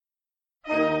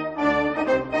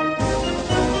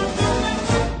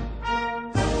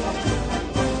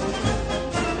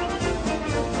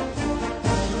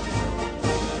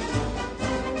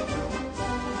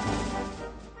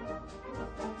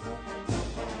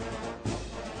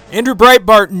Andrew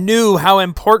Breitbart knew how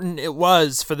important it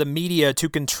was for the media to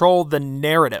control the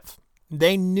narrative.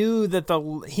 He knew that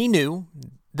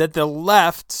the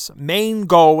left's main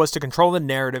goal was to control the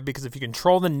narrative, because if you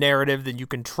control the narrative, then you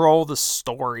control the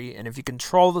story. And if you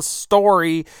control the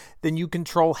story, then you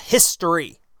control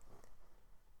history.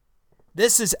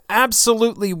 This is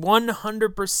absolutely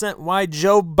 100% why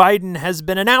Joe Biden has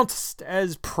been announced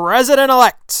as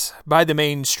president-elect by the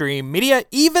mainstream media,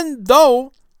 even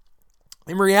though,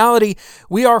 in reality,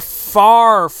 we are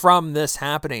far from this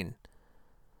happening.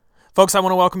 Folks, I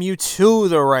want to welcome you to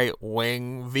the Right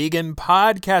Wing Vegan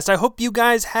Podcast. I hope you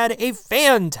guys had a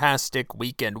fantastic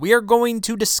weekend. We are going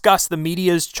to discuss the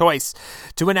media's choice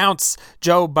to announce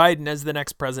Joe Biden as the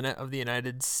next president of the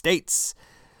United States.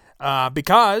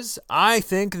 Because I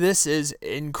think this is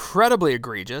incredibly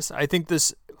egregious. I think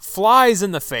this flies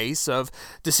in the face of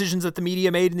decisions that the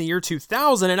media made in the year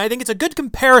 2000, and I think it's a good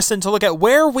comparison to look at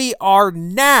where we are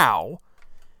now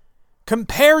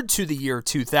compared to the year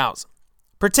 2000,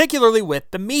 particularly with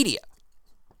the media.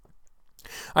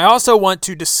 I also want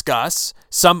to discuss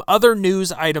some other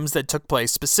news items that took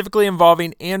place, specifically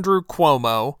involving Andrew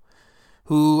Cuomo,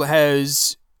 who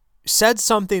has said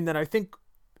something that I think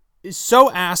is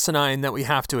so asinine that we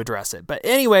have to address it. But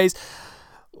anyways,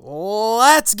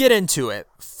 let's get into it.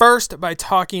 First, by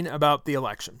talking about the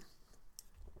election.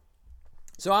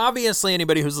 So obviously,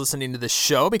 anybody who's listening to this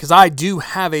show, because I do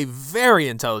have a very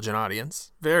intelligent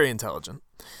audience, very intelligent,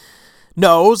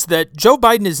 knows that Joe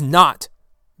Biden is not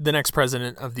the next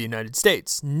president of the United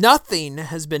States. Nothing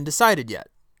has been decided yet.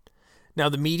 Now,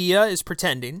 the media is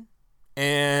pretending,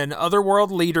 and other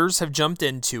world leaders have jumped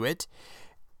into it,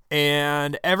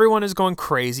 and everyone is going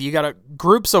crazy. You got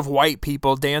groups of white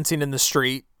people dancing in the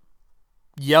street,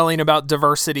 yelling about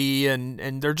diversity,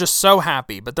 and they're just so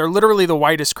happy. But they're literally the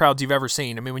whitest crowds you've ever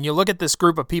seen. I mean, when you look at this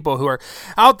group of people who are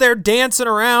out there dancing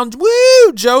around,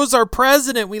 woo, Joe's our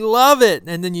president, we love it.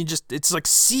 And then it's like a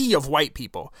sea of white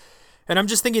people. And I'm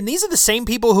just thinking, these are the same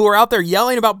people who are out there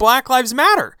yelling about Black Lives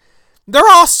Matter. They're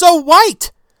all so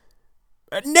white.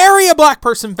 Nary a black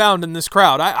person found in this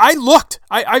crowd. I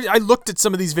looked at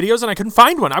some of these videos and I couldn't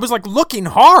find one. I was like looking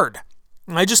hard.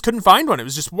 And I just couldn't find one. It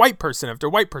was just white person after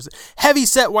white person. Heavy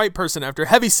set white person after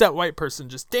heavy set white person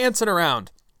just dancing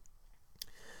around.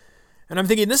 And I'm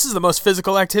thinking, this is the most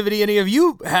physical activity any of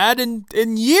you had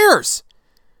in years.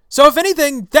 So if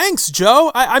anything, thanks,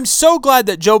 Joe. I'm so glad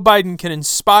that Joe Biden can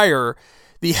inspire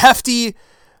the hefty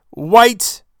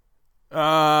white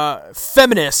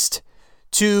feminist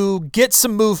to get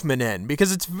some movement in,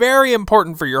 because it's very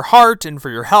important for your heart and for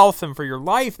your health and for your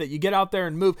life that you get out there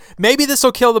and move. Maybe this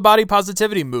will kill the body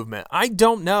positivity movement. I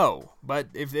don't know. But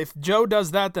if Joe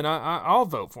does that, then I'll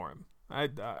vote for him.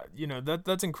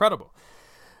 That's incredible.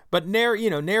 But nary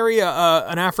an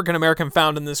African-American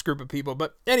found in this group of people.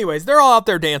 But anyways, they're all out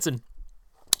there dancing.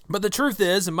 But the truth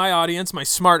is, and my audience, my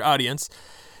smart audience,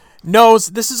 knows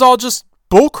this is all just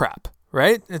bullcrap.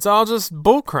 Right? It's all just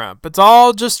bullcrap. It's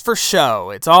all just for show.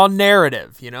 It's all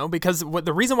narrative, because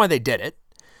the reason why they did it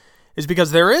is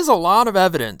because there is a lot of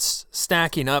evidence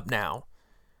stacking up now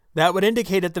that would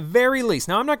indicate at the very least.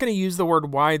 Now, I'm not going to use the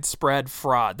word widespread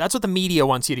fraud. That's what the media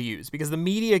wants you to use, because the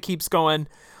media keeps going,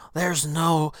 there's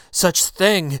no such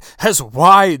thing as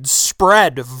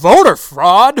widespread voter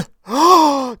fraud.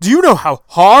 Do you know how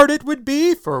hard it would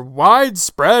be for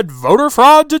widespread voter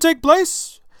fraud to take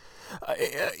place?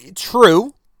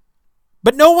 True,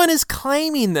 but no one is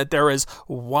claiming that there is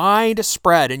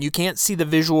widespread, and you can't see the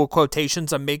visual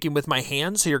quotations I'm making with my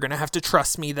hands, so you're going to have to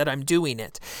trust me that I'm doing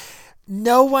it.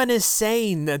 No one is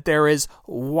saying that there is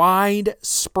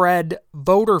widespread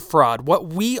voter fraud. What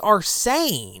we are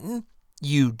saying,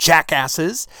 you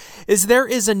jackasses, is there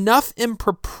is enough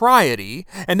impropriety,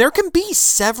 and there can be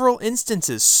several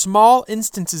instances, small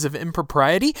instances of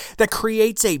impropriety that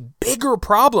creates a bigger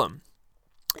problem.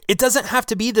 It doesn't have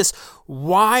to be this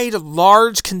wide,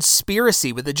 large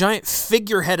conspiracy with a giant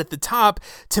figurehead at the top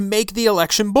to make the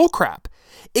election bullcrap.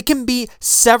 It can be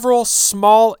several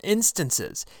small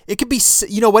instances. It could be,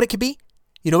 you know what it could be?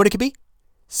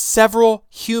 Several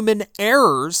human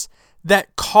errors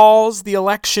that cause the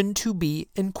election to be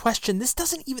in question. This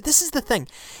is the thing.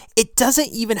 It doesn't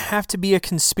even have to be a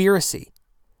conspiracy.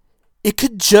 It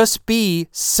could just be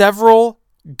several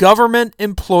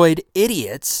government-employed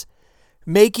idiots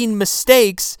making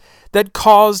mistakes that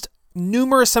caused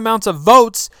numerous amounts of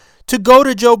votes to go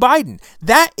to Joe Biden.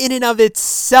 That in and of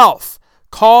itself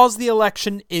calls the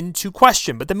election into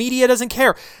question, but the media doesn't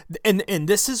care. And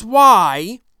this is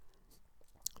why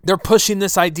they're pushing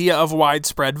this idea of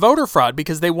widespread voter fraud,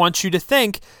 because they want you to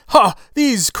think,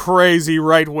 these crazy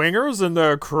right-wingers and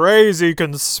their crazy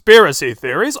conspiracy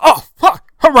theories,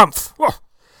 Harumph.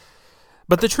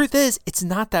 But the truth is, it's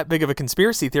not that big of a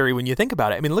conspiracy theory when you think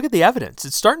about it. I mean, look at the evidence.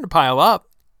 It's starting to pile up.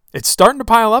 It's starting to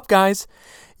pile up, guys.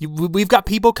 We've got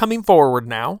people coming forward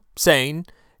now saying,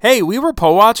 hey, we were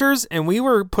poll watchers and we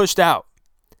were pushed out.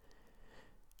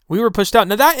 We were pushed out.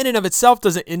 Now, that in and of itself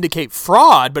doesn't indicate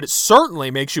fraud, but it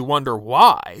certainly makes you wonder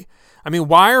why. I mean,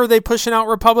 why are they pushing out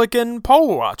Republican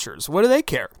poll watchers? What do they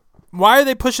care? Why are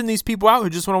they pushing these people out who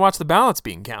just want to watch the ballots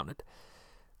being counted?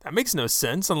 That makes no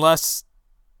sense unless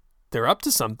they're up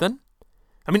to something.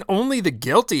 I mean, only the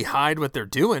guilty hide what they're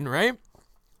doing, right?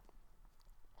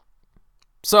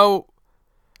 So,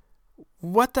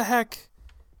 what the heck?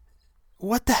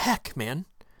 What the heck, man?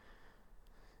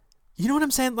 You know what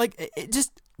I'm saying? Like, it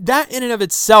just, that in and of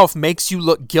itself makes you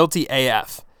look guilty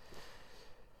AF.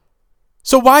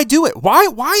 So why do it?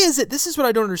 Why is it? This is what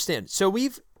I don't understand. So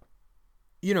we've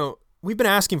been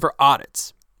asking for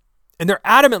audits, and they're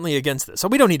adamantly against this. So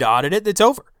we don't need to audit it. It's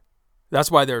over. That's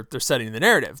why they're setting the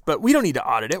narrative. But we don't need to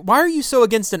audit it. Why are you so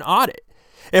against an audit?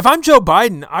 If I'm Joe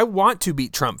Biden, I want to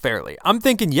beat Trump fairly. I'm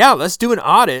thinking, yeah, let's do an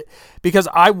audit because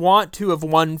I want to have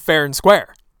won fair and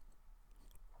square.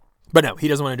 But no, he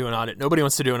doesn't want to do an audit. Nobody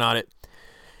wants to do an audit.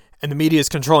 And the media is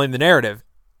controlling the narrative.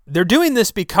 They're doing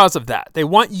this because of that. They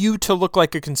want you to look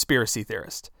like a conspiracy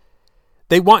theorist.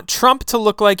 They want Trump to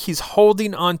look like he's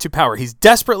holding on to power. He's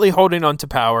desperately holding on to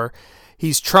power.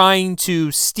 He's trying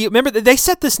to steal. Remember, they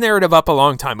set this narrative up a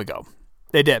long time ago.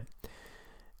 They did.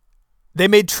 They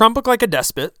made Trump look like a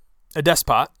despot. Who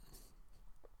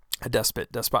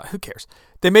cares?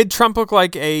 They made Trump look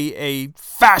like a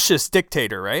fascist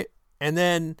dictator, right? And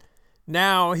then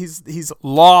now he's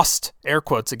lost, air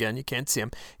quotes again, you can't see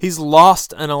him. He's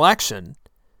lost an election,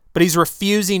 but he's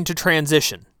refusing to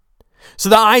transition. So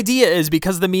the idea is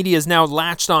because the media is now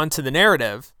latched onto the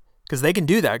narrative, because they can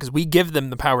do that, because we give them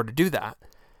the power to do that.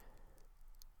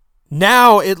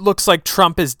 Now it looks like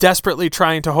Trump is desperately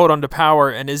trying to hold on to power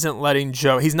and isn't letting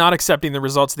Joe. He's not accepting the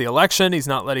results of the election. He's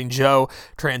not letting Joe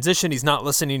transition. He's not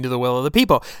listening to the will of the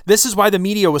people. This is why the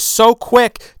media was so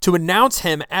quick to announce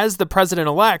him as the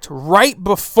president-elect right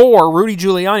before Rudy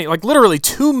Giuliani, like literally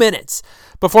 2 minutes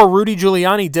before Rudy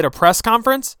Giuliani did a press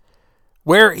conference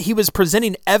where he was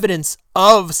presenting evidence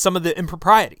of some of the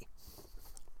impropriety.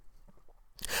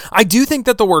 I do think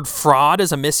that the word fraud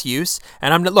is a misuse,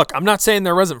 and I'm not saying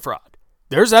there wasn't fraud.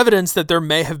 There's evidence that there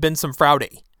may have been some fraude.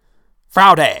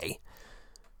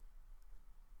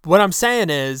 What I'm saying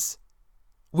is,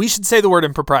 we should say the word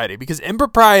impropriety, because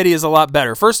impropriety is a lot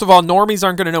better. First of all, normies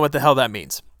aren't going to know what the hell that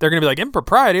means. They're going to be like,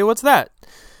 impropriety? What's that?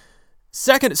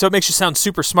 Second, so it makes you sound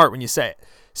super smart when you say it.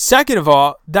 Second of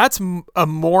all, that's a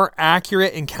more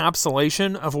accurate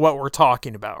encapsulation of what we're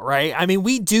talking about, right? I mean,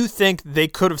 we do think they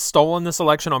could have stolen this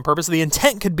election on purpose. The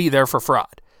intent could be there for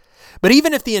fraud. But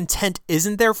even if the intent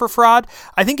isn't there for fraud,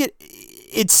 I think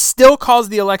it still calls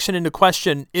the election into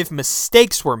question if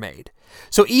mistakes were made.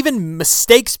 So even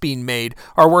mistakes being made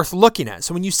are worth looking at.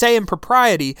 So when you say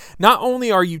impropriety, not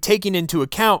only are you taking into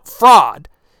account fraud,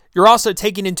 you're also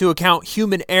taking into account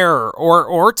human error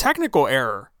or technical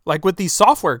error, like with these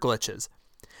software glitches.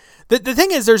 The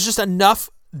thing is, there's just enough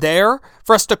there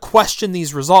for us to question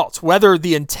these results, whether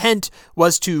the intent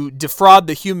was to defraud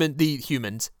the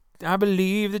humans, I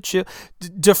believe that you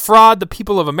defraud the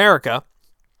people of America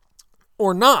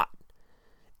or not.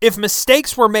 If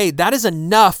mistakes were made, that is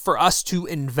enough for us to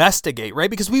investigate, right?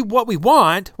 Because what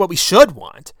we should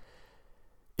want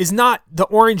is not the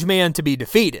orange man to be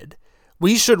defeated.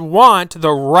 We should want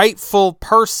the rightful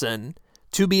person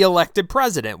to be elected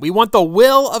president. We want the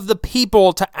will of the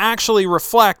people to actually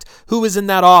reflect who is in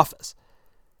that office.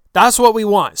 That's what we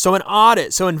want. So an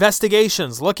audit, so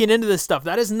investigations, looking into this stuff,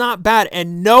 that is not bad,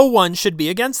 and no one should be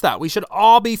against that. We should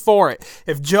all be for it.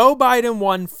 If Joe Biden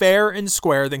won fair and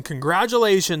square, then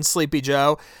congratulations, Sleepy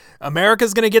Joe.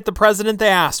 America's going to get the president they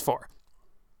asked for.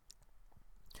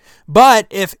 But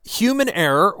if human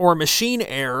error or machine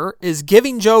error is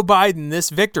giving Joe Biden this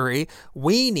victory,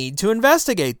 we need to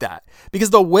investigate that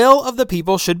because the will of the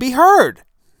people should be heard.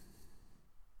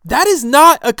 That is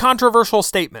not a controversial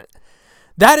statement.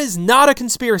 That is not a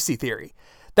conspiracy theory.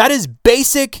 That is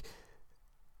basic,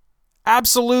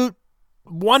 absolute,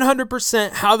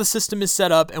 100% how the system is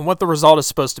set up and what the result is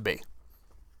supposed to be.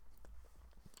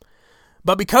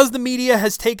 But because the media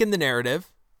has taken the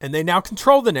narrative, and they now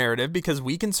control the narrative because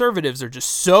we conservatives are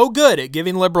just so good at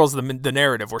giving liberals the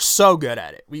narrative. We're so good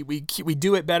at it. We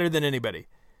do it better than anybody.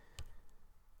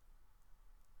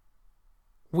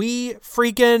 We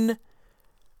freaking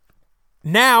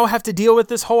now have to deal with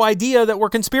this whole idea that we're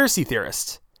conspiracy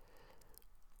theorists.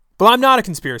 But I'm not a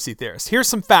conspiracy theorist. Here's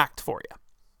some fact for you.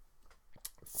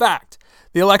 Fact.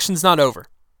 The election's not over.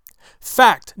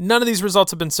 Fact, none of these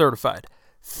results have been certified.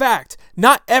 Fact,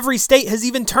 not every state has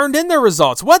even turned in their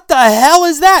results. What the hell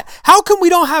is that? How come we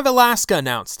don't have Alaska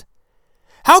announced?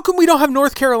 How come we don't have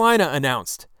North Carolina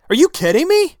announced? Are you kidding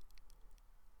me?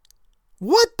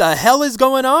 What the hell is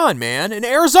going on, man? And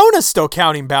Arizona's still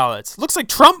counting ballots. Looks like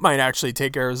Trump might actually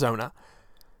take Arizona.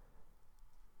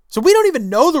 So we don't even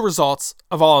know the results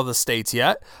of all of the states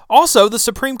yet. Also, the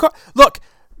Supreme Court. Look,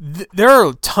 there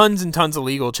are tons and tons of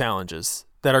legal challenges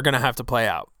that are going to have to play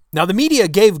out. Now, the media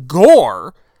gave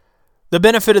Gore the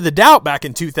benefit of the doubt back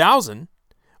in 2000.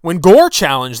 When Gore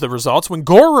challenged the results, when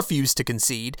Gore refused to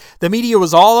concede, the media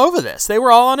was all over this. They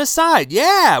were all on his side.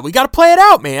 Yeah, we got to play it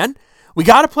out, man. We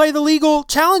got to play the legal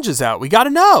challenges out. We got to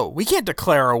know. We can't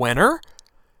declare a winner.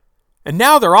 And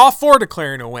now they're all for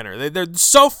declaring a winner. They're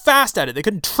so fast at it, they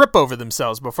couldn't trip over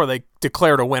themselves before they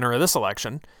declared a winner of this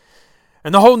election.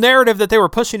 And the whole narrative that they were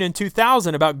pushing in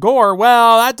 2000 about Gore,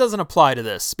 well, that doesn't apply to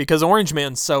this because Orange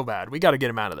Man's so bad. We got to get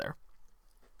him out of there.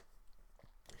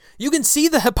 You can see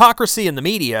the hypocrisy in the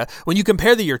media when you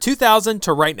compare the year 2000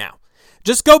 to right now.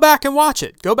 Just go back and watch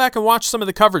it. Go back and watch some of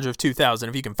the coverage of 2000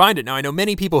 if you can find it. Now, I know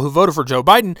many people who voted for Joe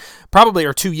Biden probably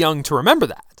are too young to remember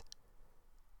that,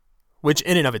 which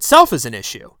in and of itself is an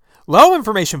issue. Low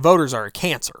information voters are a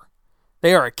cancer.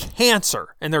 They are a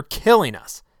cancer, and they're killing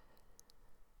us.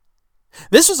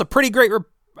 This was a pretty great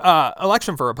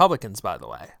election for Republicans, by the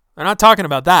way. They're not talking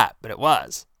about that, but it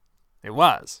was. It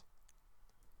was.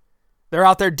 They're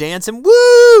out there dancing.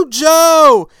 Woo,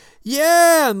 Joe!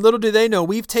 Yeah, and little do they know,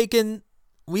 we've taken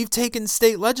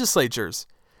state legislatures.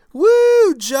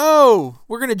 Woo, Joe!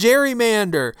 We're going to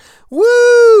gerrymander.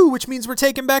 Woo! Which means we're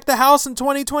taking back the House in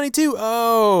 2022.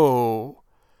 Oh,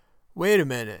 wait a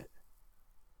minute.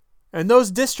 And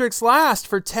those districts last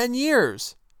for 10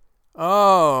 years.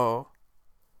 Oh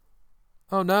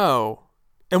no.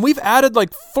 And we've added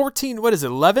like 14, what is it,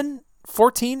 11?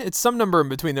 14? It's some number in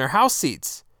between their House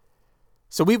seats.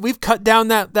 So we've cut down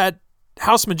that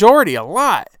House majority a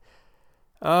lot.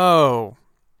 Oh,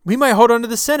 we might hold on to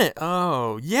the Senate.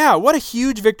 Oh, yeah, what a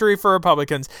huge victory for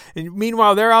Republicans. And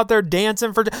meanwhile, they're out there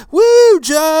dancing for, woo,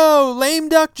 Joe, lame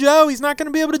duck Joe. He's not going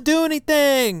to be able to do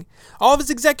anything. All of his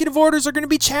executive orders are going to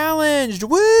be challenged.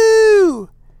 Woo!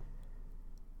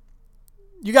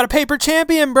 You got a paper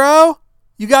champion, bro.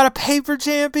 You got a paper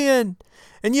champion.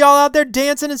 And y'all out there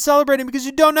dancing and celebrating because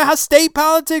you don't know how state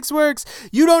politics works.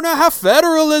 You don't know how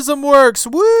federalism works.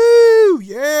 Woo!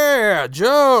 Yeah,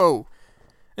 Joe.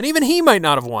 And even he might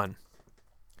not have won.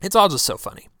 It's all just so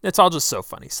funny. It's all just so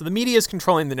funny. So the media is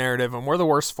controlling the narrative, and we're the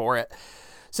worst for it.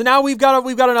 So now we've got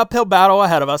an uphill battle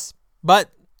ahead of us, but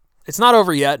it's not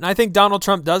over yet. And I think Donald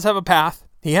Trump does have a path.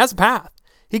 He has a path.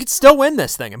 He could still win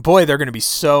this thing. And boy, they're going to be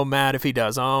so mad if he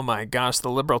does. Oh my gosh, the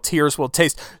liberal tears will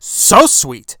taste so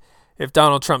sweet if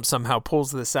Donald Trump somehow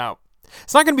pulls this out.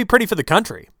 It's not going to be pretty for the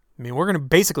country. I mean, we're going to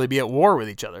basically be at war with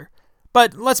each other.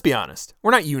 But let's be honest.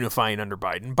 We're not unifying under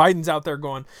Biden. Biden's out there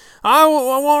going, I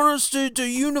want us to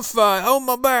unify. Oh,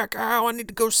 my back. Ow, I need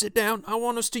to go sit down. I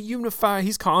want us to unify.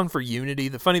 He's calling for unity.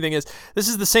 The funny thing is, this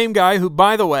is the same guy who,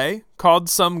 by the way, called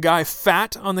some guy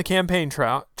fat on the campaign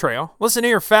trail. Listen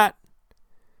here, fat.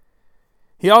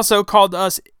 He also called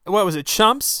us, what was it,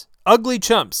 chumps? Ugly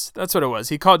chumps. That's what it was.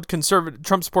 He called conservative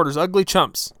Trump supporters ugly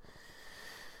chumps.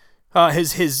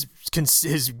 His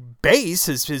base,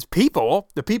 his people,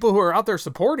 the people who are out there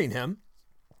supporting him,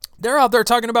 they're out there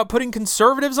talking about putting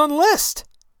conservatives on list.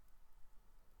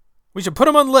 We should put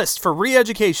them on list for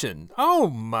re-education. Oh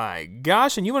my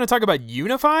gosh. And you want to talk about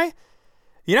unify?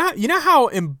 You know how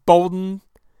emboldened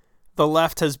the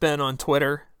left has been on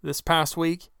Twitter this past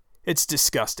week? It's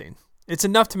disgusting. It's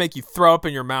enough to make you throw up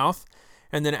in your mouth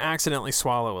and then accidentally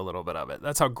swallow a little bit of it.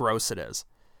 That's how gross it is.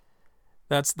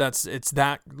 It's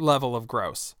that level of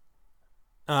gross.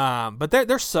 But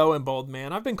they're so emboldened,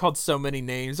 man. I've been called so many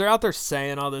names. They're out there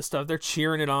saying all this stuff. They're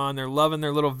cheering it on. They're loving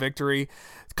their little victory.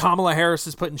 Kamala Harris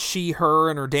is putting she, her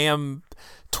in her damn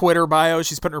Twitter bio.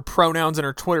 She's putting her pronouns in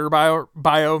her Twitter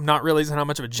bio, not realizing how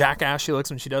much of a jackass she looks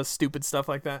when she does stupid stuff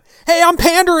like that. Hey, I'm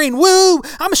pandering. Woo!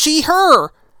 I'm a she, her.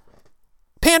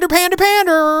 Pander, pander,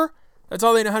 pander. That's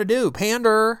all they know how to do.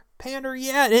 Pander. Pander,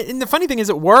 yeah. And the funny thing is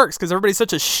it works because everybody's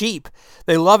such a sheep.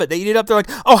 They love it. They eat it up. They're like,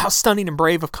 oh, how stunning and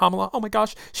brave of Kamala. Oh my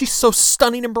gosh, she's so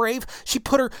stunning and brave. She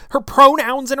put her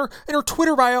pronouns in her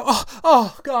Twitter bio.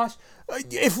 Oh gosh.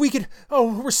 If we could,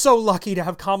 we're so lucky to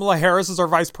have Kamala Harris as our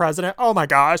vice president. Oh my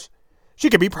gosh. She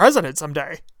could be president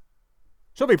someday.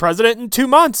 She'll be president in 2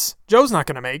 months. Joe's not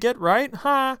going to make it, right?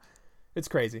 Huh? It's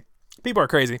crazy. People are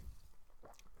crazy.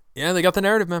 Yeah, they got the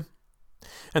narrative, man.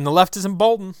 And the left is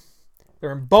emboldened.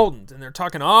 They're emboldened, and they're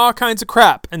talking all kinds of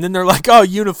crap, and then they're like, oh,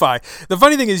 unify. The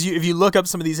funny thing is, if you look up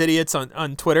some of these idiots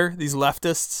on Twitter, these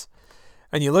leftists,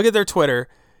 and you look at their Twitter,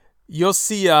 you'll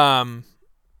see on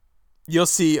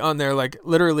there, like,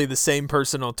 literally the same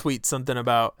person will tweet something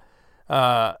about,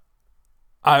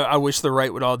 I wish the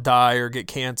right would all die or get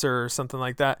cancer or something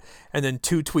like that. And then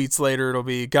 2 tweets later, it'll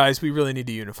be, guys, we really need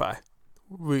to unify.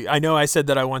 I know I said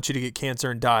that I want you to get cancer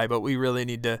and die, but we really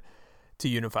need to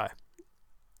unify.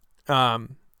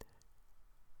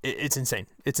 It's insane.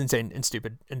 It's insane and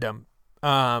stupid and dumb.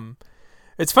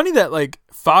 It's funny that, like,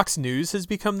 Fox News has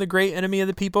become the great enemy of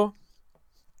the people.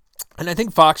 And I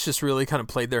think Fox just really kind of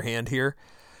played their hand here.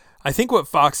 I think what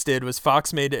Fox did was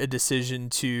Fox made a decision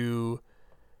to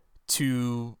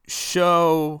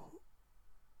show,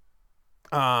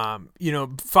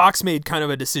 Fox made kind of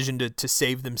a decision to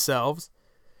save themselves.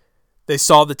 They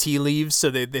saw the tea leaves, so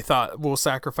they thought, we'll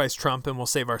sacrifice Trump and we'll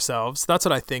save ourselves. That's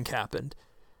what I think happened.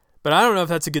 But I don't know if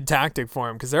that's a good tactic for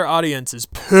them, because their audience is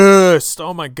pissed.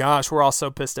 Oh my gosh, we're all so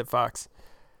pissed at Fox.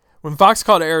 When Fox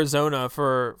called Arizona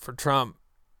for Trump,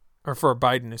 or for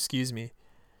Biden, excuse me,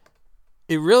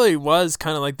 it really was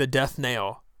kind of like the death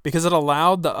nail, because it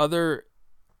allowed the other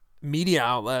media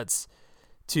outlets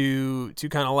to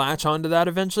kind of latch onto that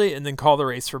eventually and then call the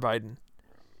race for Biden.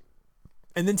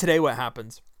 And then today what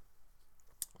happens?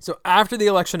 So after the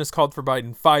election is called for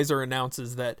Biden, Pfizer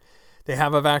announces that they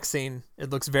have a vaccine.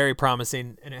 It looks very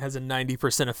promising, and it has a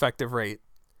 90% effective rate.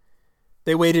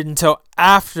 They waited until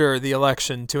after the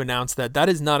election to announce that. That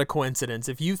is not a coincidence.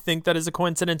 If you think that is a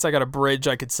coincidence, I got a bridge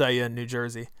I could sell you in New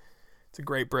Jersey. It's a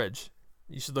great bridge.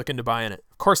 You should look into buying it.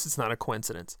 Of course it's not a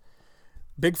coincidence.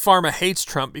 Big Pharma hates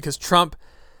Trump because Trump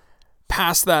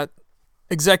passed that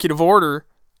executive order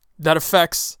that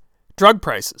affects drug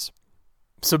prices.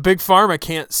 So Big Pharma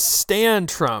can't stand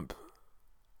Trump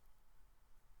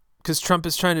because Trump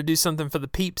is trying to do something for the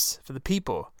peeps, for the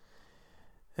people.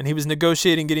 And he was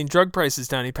negotiating getting drug prices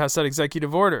down. He passed that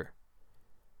executive order.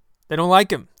 They don't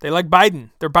like him. They like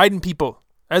Biden. They're Biden people.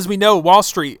 As we know, Wall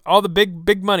Street, all the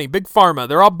big money, Big Pharma,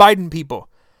 they're all Biden people.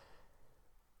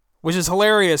 Which is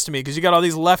hilarious to me because you got all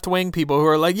these left-wing people who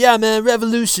are like, yeah, man,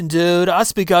 revolution, dude. I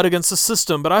speak out against the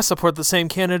system, but I support the same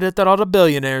candidate that all the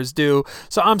billionaires do.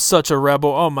 So I'm such a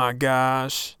rebel. Oh, my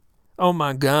gosh. Oh,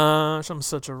 my gosh. I'm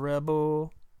such a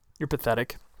rebel. You're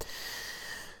pathetic.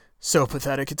 So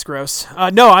pathetic. It's gross.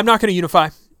 No, I'm not going to unify.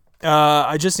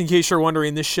 Just in case you're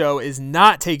wondering, this show is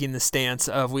not taking the stance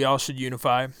of we all should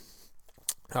unify.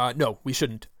 No, we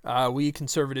shouldn't. We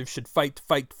conservatives should fight.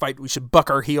 We should buck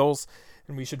our heels.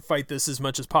 And we should fight this as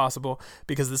much as possible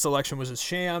because this election was a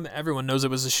sham. Everyone knows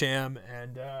it was a sham.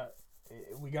 And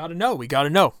we got to know. We got to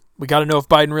know if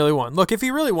Biden really won. Look, if he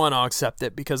really won, I'll accept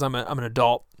it because I'm an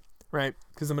adult, right?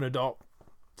 Because I'm an adult.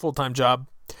 Full-time job.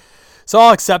 So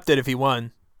I'll accept it if he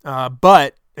won.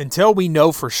 But until we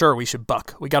know for sure, we should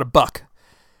buck. We got to buck.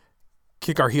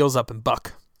 Kick our heels up and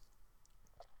buck.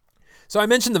 So I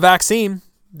mentioned the vaccine,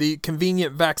 the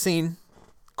convenient vaccine.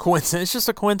 Coincidence. It's just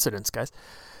a coincidence, guys.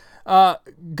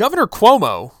 Governor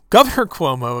Cuomo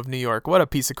of New York, what a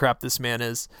piece of crap this man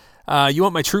is. You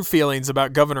want my true feelings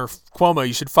about Governor Cuomo,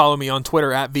 you should follow me on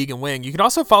Twitter at Vegan Wing. You can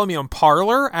also follow me on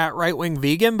Parler at Right Wing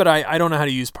Vegan, but I don't know how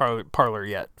to use Parler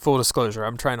yet. Full disclosure,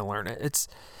 I'm trying to learn it. It's,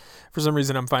 for some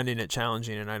reason, I'm finding it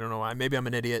challenging, and I don't know why. Maybe I'm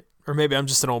an idiot, or maybe I'm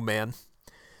just an old man.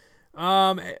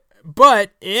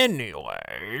 But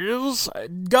anyways,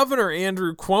 Governor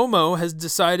Andrew Cuomo has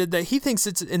decided that he thinks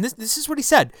it's, and this is what he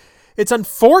said, it's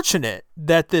unfortunate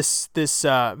that this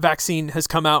vaccine has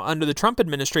come out under the Trump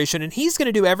administration, and he's going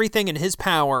to do everything in his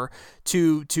power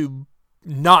to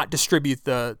not distribute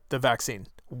the vaccine.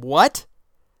 What?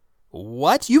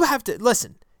 You have to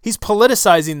listen. He's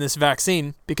politicizing this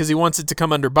vaccine because he wants it to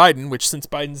come under Biden, which since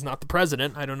Biden's not the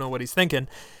president, I don't know what he's thinking.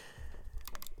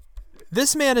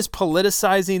 This man is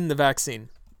politicizing the vaccine.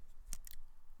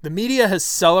 The media has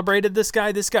celebrated this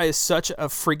guy. This guy is such a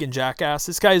freaking jackass.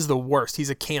 This guy is the worst.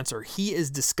 He's a cancer. He is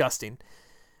disgusting.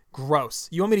 Gross.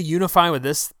 You want me to unify with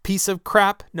this piece of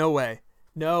crap? No way.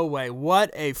 No way. What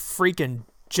a freaking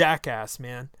jackass,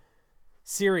 man.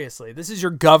 Seriously. This is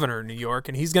your governor in New York,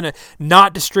 and he's going to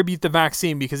not distribute the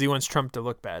vaccine because he wants Trump to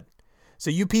look bad.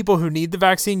 So you people who need the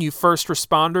vaccine, you first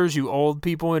responders, you old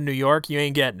people in New York, you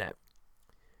ain't getting it.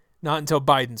 Not until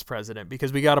Biden's president,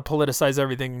 because we got to politicize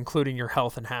everything, including your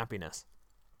health and happiness.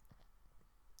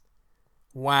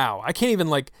 Wow. I can't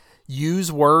even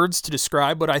use words to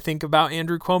describe what I think about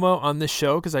Andrew Cuomo on this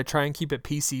show because I try and keep it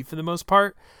PC for the most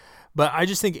part. But I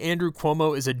just think Andrew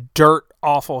Cuomo is a dirt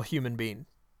awful human being.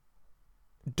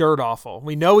 Dirt awful.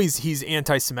 We know he's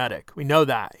anti-Semitic. We know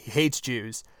that. He hates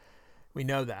Jews. We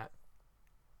know that.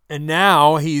 And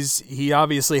now he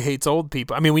obviously hates old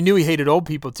people. I mean, we knew he hated old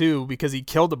people too because he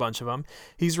killed a bunch of them.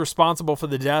 He's responsible for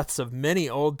the deaths of many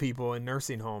old people in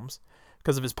nursing homes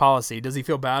because of his policy. Does he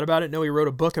feel bad about it? No, he wrote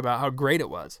a book about how great it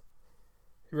was.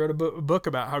 He wrote a book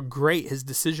about how great his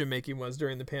decision making was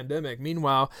during the pandemic.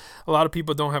 Meanwhile, a lot of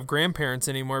people don't have grandparents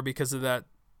anymore because of that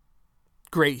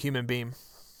great human being.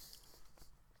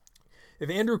 If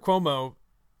Andrew Cuomo,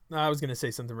 I was going to say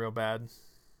something real bad.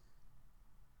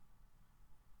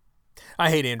 I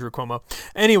hate Andrew Cuomo.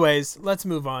 Anyways, let's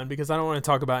move on because I don't want to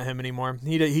talk about him anymore.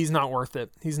 He's not worth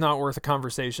it. He's not worth a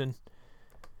conversation.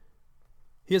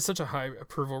 He has such a high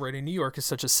approval rating. New York is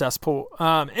such a cesspool.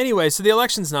 Anyway, so the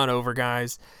election's not over,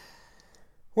 guys.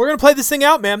 We're going to play this thing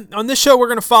out, man. On this show, we're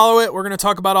going to follow it. We're going to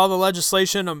talk about all the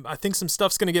legislation. I think some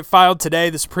stuff's going to get filed today.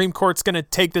 The Supreme Court's going to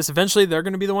take this. Eventually, they're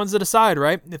going to be the ones that decide,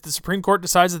 right? If the Supreme Court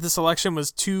decides that this election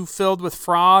was too filled with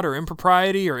fraud or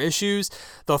impropriety or issues,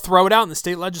 they'll throw it out and the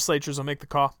state legislatures will make the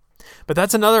call. But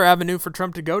that's another avenue for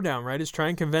Trump to go down, right? Is try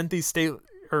and convince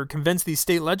these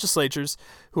state legislatures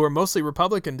who are mostly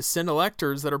Republican to send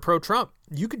electors that are pro-Trump.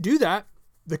 You could do that.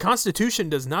 The Constitution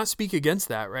does not speak against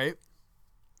that, right?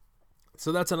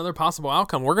 So that's another possible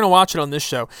outcome. We're going to watch it on this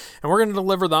show, and we're going to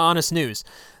deliver the honest news.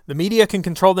 The media can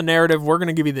control the narrative. We're going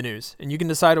to give you the news, and you can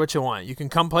decide what you want. You can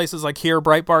come places like here,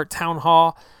 Breitbart, Town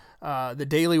Hall, the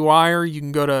Daily Wire. You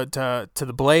can go to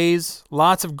the Blaze.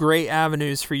 Lots of great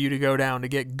avenues for you to go down to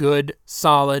get good,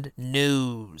 solid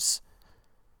news.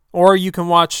 Or you can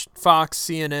watch Fox,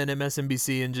 CNN,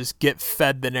 MSNBC, and just get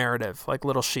fed the narrative like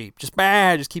little sheep. Just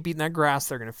keep eating that grass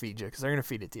they're going to feed you because they're going to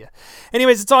feed it to you.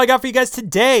 Anyways, that's all I got for you guys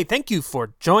today. Thank you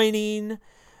for joining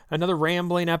another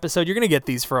rambling episode. You're going to get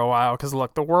these for a while because,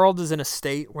 look, the world is in a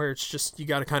state where it's just you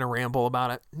got to kind of ramble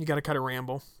about it. You got to kind of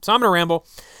ramble. So I'm going to ramble.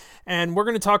 And we're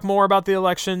going to talk more about the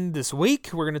election this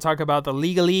week. We're going to talk about the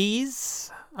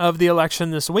legalese of the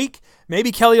election this week.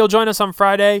 Maybe Kelly will join us on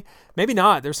Friday. Maybe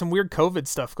not. There's some weird COVID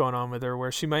stuff going on with her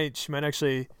where she might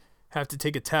actually have to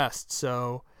take a test.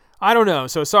 So I don't know.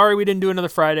 So sorry we didn't do another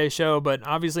Friday show, but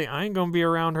obviously I ain't going to be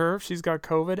around her if she's got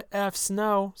COVID. F's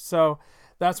no. So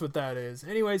that's what that is.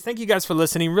 Anyways, thank you guys for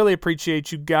listening. Really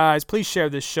appreciate you guys. Please share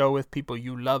this show with people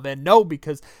you love and know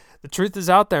because the truth is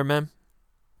out there, man.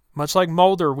 Much like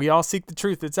Mulder, we all seek the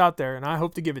truth. It's out there, and I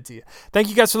hope to give it to you. Thank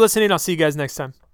you guys for listening. I'll see you guys next time.